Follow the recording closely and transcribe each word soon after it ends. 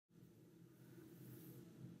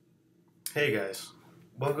Hey guys,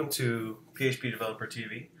 welcome to PHP Developer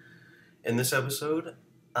TV. In this episode,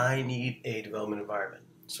 I need a development environment.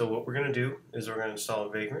 So what we're going to do is we're going to install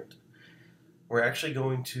Vagrant. We're actually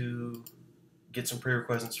going to get some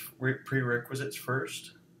prerequisites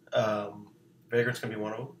first. Vagrant's going to be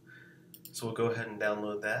one of them. So we'll go ahead and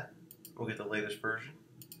download that. We'll get the latest version.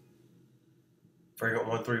 Vagrant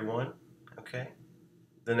 131. Okay.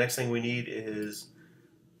 The next thing we need is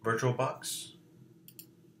Virtualbox.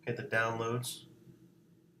 Hit the downloads.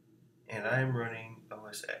 And I'm running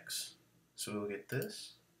OS X. So we'll get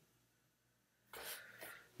this.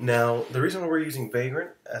 Now, the reason why we're using Vagrant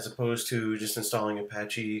as opposed to just installing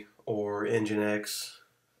Apache or Nginx,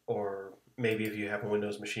 or maybe if you have a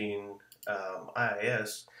Windows machine,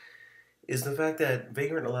 IIS, is the fact that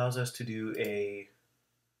Vagrant allows us to do a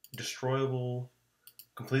destroyable,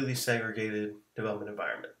 completely segregated development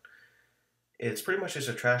environment. It's pretty much just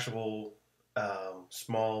a trashable,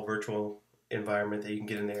 small virtual environment that you can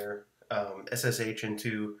get in there, SSH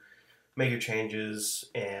into, make your changes,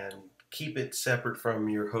 and keep it separate from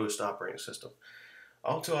your host operating system.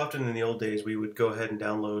 All too often in the old days, we would go ahead and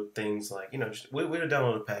download things like, we would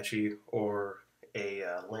download Apache or a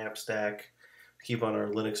LAMP stack to keep on our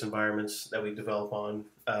Linux environments that we develop on.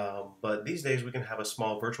 But these days, we can have a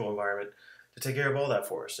small virtual environment to take care of all that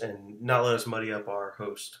for us and not let us muddy up our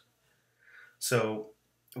host. So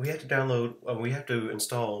we have to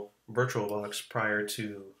install Virtualbox prior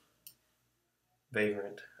to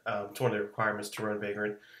Vagrant. It's one of the requirements to run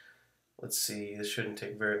Vagrant. Let's see, this shouldn't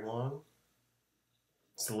take very long.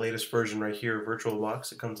 It's the latest version right here of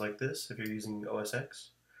Virtualbox. It comes like this if you're using OS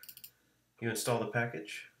X. You install the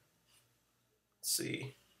package. Let's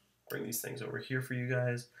see, bring these things over here for you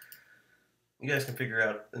guys. You guys can figure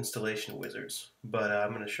out installation wizards, but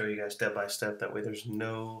I'm going to show you guys step by step. That way there's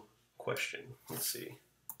no question. Let's see.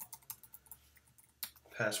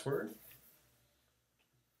 Password.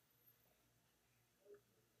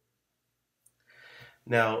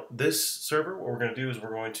 Now, this server, what we're going to do is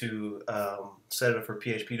we're going to set it up for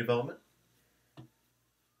PHP development.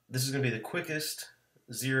 This is going to be the quickest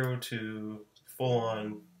 0 to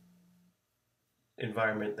full-on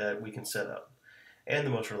environment that we can set up, and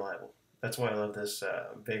the most reliable. That's why I love this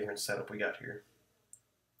Vagrant setup we got here.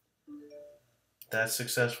 That's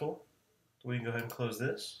successful. We can go ahead and close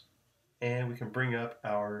this, and we can bring up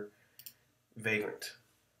our Vagrant.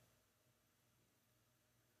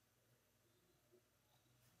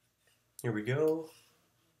 Here we go.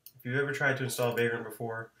 If you've ever tried to install Vagrant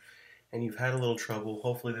before and you've had a little trouble,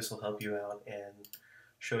 hopefully this will help you out and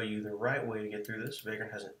show you the right way to get through this.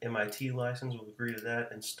 Vagrant has an MIT license. We'll agree to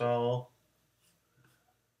that. Install.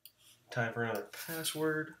 Time for another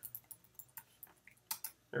password.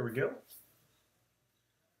 There we go.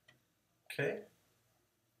 Okay.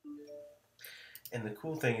 And the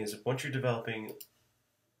cool thing is, once you're developing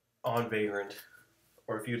on Vagrant,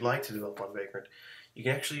 or if you'd like to develop on Vagrant, you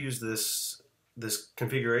can actually use this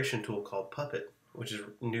configuration tool called Puppet, which is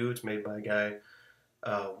new. It's made by a guy,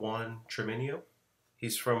 Juan Tremenio.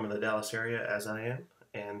 He's from the Dallas area, as I am,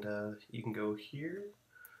 and you can go here,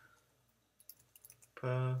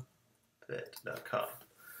 puppet.com.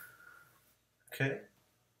 Okay,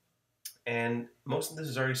 and most of this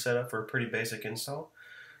is already set up for a pretty basic install.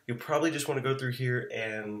 You'll probably just want to go through here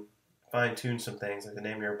and fine-tune some things, like the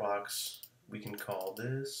name of your box. We can call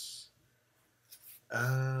this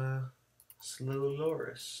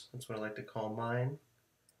Slowloris. That's what I like to call mine.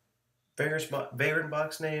 Vagrant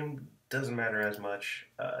box name doesn't matter as much.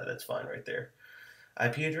 That's fine right there.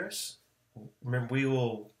 IP address. Remember,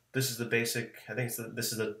 this is the basic. I think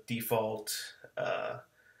this is the default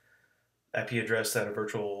IP address that a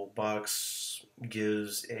Virtualbox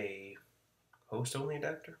gives a host-only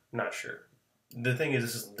adapter. Not sure. The thing is,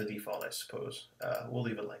 this is the default, I suppose. We'll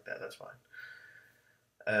leave it like that. That's fine.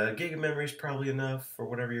 Gig of memory is probably enough for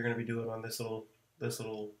whatever you're going to be doing on this little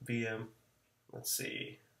VM. Let's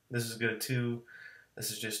see. This is good too. This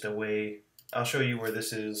is just a way. I'll show you where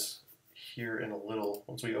this is here in a little.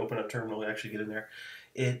 Once we open up terminal, we actually get in there.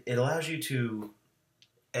 It allows you to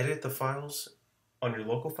edit the files on your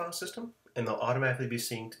local file system, and they'll automatically be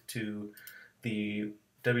synced to the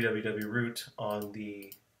www root on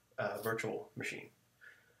the virtual machine.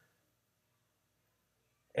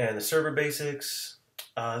 And the server basics.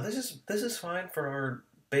 This is fine for our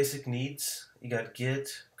basic needs. You got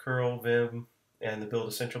Git, curl, vim, and the build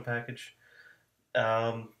essential package.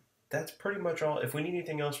 That's pretty much all. If we need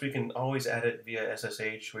anything else, we can always add it via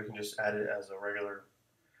SSH. We can just add it as a regular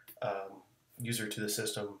user to the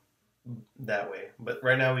system that way. But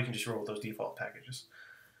right now, we can just roll with those default packages.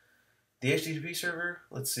 The HTTP server,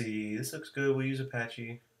 let's see. This looks good. We'll use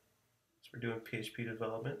Apache. So we're doing PHP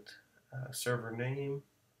development. server name,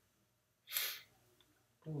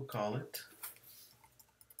 we'll call it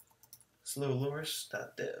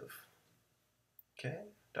slowloris.dev. Okay,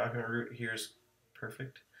 document root here is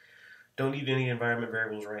perfect. Don't need any environment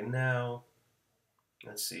variables right now.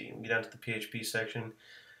 Let's see, we get down to the PHP section.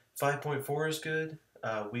 5.4 is good.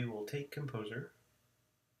 We will take Composer.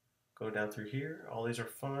 Go down through here. All these are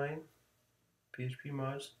fine. PHP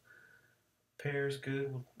mods. Pair is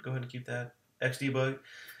good. We'll go ahead and keep that. Xdebug.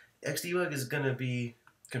 Xdebug is going to be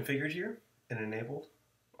configured here and enabled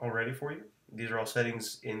already for you. These are all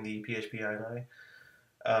settings in the PHP INI.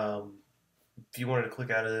 If you wanted to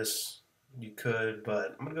click out of this, you could,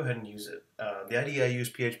 but I'm going to go ahead and use it. The IDE I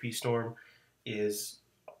use, PHP Storm, is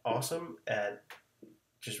awesome at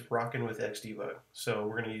just rocking with Xdebug. So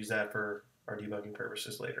we're going to use that for our debugging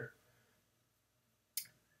purposes later.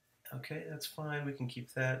 Okay, that's fine. We can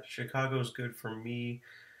keep that. Chicago's good for me.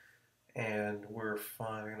 And we're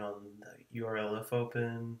fine on the URL if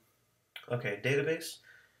open. Okay, database.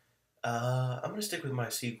 I'm going to stick with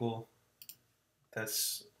MySQL.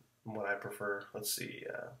 That's what I prefer. Let's see.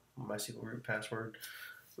 MySQL root password.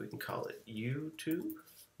 We can call it U2.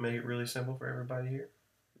 Make it really simple for everybody here.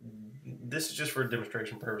 This is just for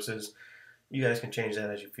demonstration purposes. You guys can change that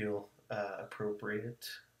as you feel appropriate.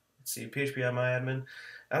 Let's see, PHP admin.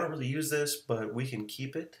 I don't really use this, but we can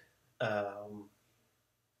keep it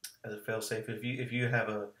as a failsafe. If you have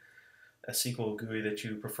a SQL GUI that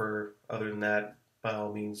you prefer other than that, by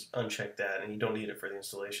all means uncheck that, and you don't need it for the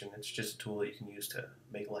installation. It's just a tool that you can use to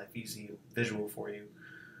make life easy and visual for you.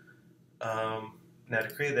 Now to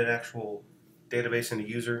create that actual database in the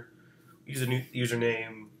user, use a new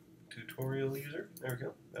username, tutorial user. There we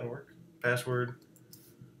go. That'll work. Password.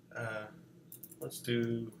 Let's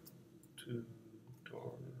do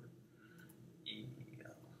tutorial.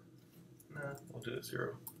 No, we'll do it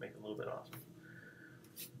 0. Make it a little bit awesome.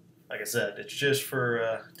 Like I said, it's just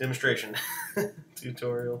for demonstration.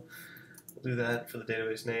 Tutorial. We'll do that for the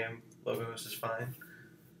database name. Logo host is fine.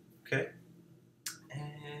 Okay. And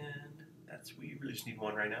we really just need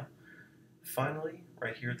one right now. Finally,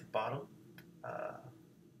 right here at the bottom,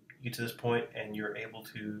 you get to this point and you're able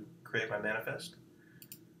to create my manifest.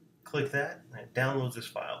 Click that and it downloads this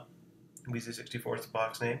file. Wheezy64 is the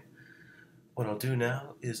box name. What I'll do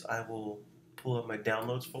now is I will pull up my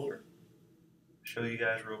downloads folder, show you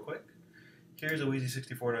guys real quick. Here's a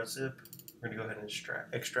Wheezy64.zip. We're going to go ahead and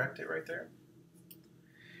extract it right there.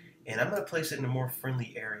 And I'm going to place it in a more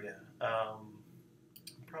friendly area. I'm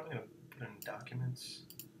probably going to put it in documents,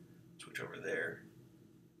 switch over there.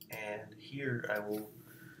 And here I will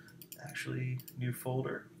actually, new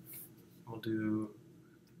folder. We'll do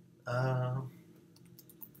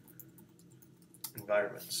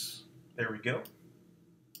environments. There we go.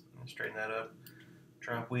 Straighten that up.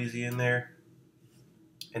 Drop Wheezy in there.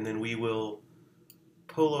 And then we will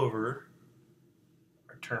pull over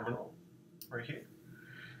our terminal right here.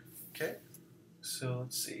 Okay. So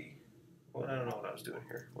let's see. Well, I don't know what I was doing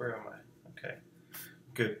here. Where am I? Okay.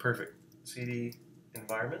 Good. Perfect. CD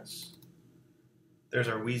environments. There's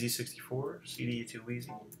our Wheezy64. CD to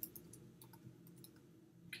Wheezy.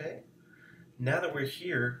 Okay. Now that we're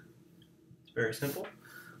here, it's very simple.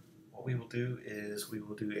 What we will do is we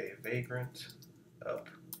will do a Vagrant up.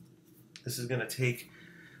 This is going to take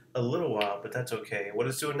a little while, but that's okay. What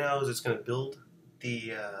it's doing now is it's going to build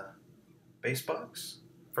the base box.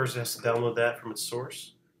 First it has to download that from its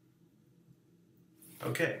source.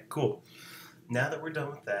 Okay, cool. Now that we're done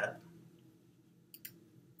with that,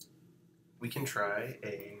 we can try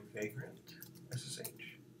a Vagrant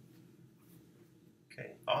SSH.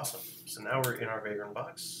 Okay, awesome. So now we're in our Vagrant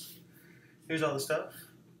box. Here's all the stuff.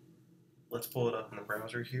 Let's pull it up in the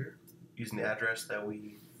browser here using the address that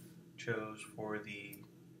we chose for the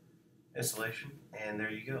installation, and there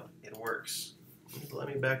you go. It works. Let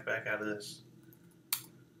me back out of this.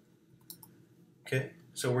 Okay,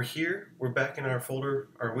 so we're here. We're back in our folder,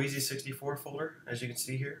 our Wheezy64 folder, as you can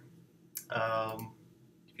see here.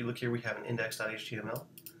 If you look here, we have an index.html.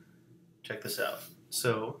 Check this out.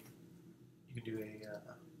 So you can do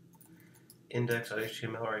a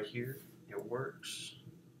index.html right here. It works.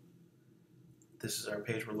 This is our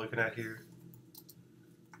page we're looking at here.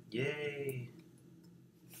 Yay!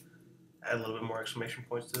 Add a little bit more exclamation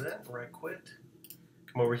points to that. Right quit.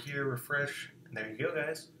 Come over here, refresh, and there you go,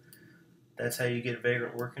 guys. That's how you get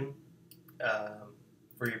Vagrant working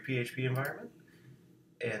for your PHP environment.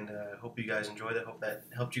 And I hope you guys enjoyed it. Hope that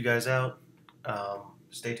helped you guys out.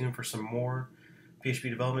 Stay tuned for some more PHP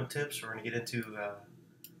development tips. We're going to get into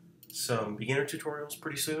some beginner tutorials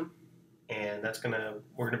pretty soon, and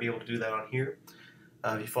we're going to be able to do that on here.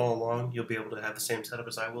 If you follow along, you'll be able to have the same setup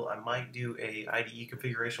as I will. I might do a IDE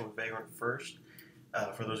configuration with Vagrant first,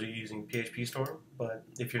 for those of you using PHP Storm. But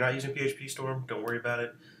if you're not using PHP Storm, don't worry about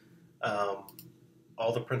it.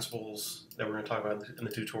 All the principles that we're going to talk about in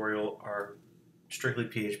the tutorial are strictly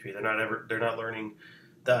PHP. They're not learning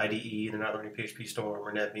the IDE. They're not learning PHP Storm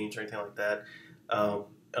or NetBeans or anything like that,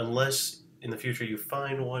 unless in the future you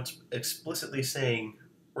find one explicitly saying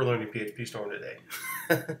we're learning PHP Storm today,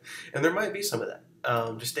 and there might be some of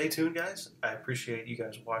that. Just stay tuned, guys. I appreciate you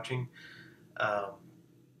guys watching.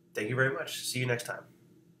 Thank you very much. See you next time.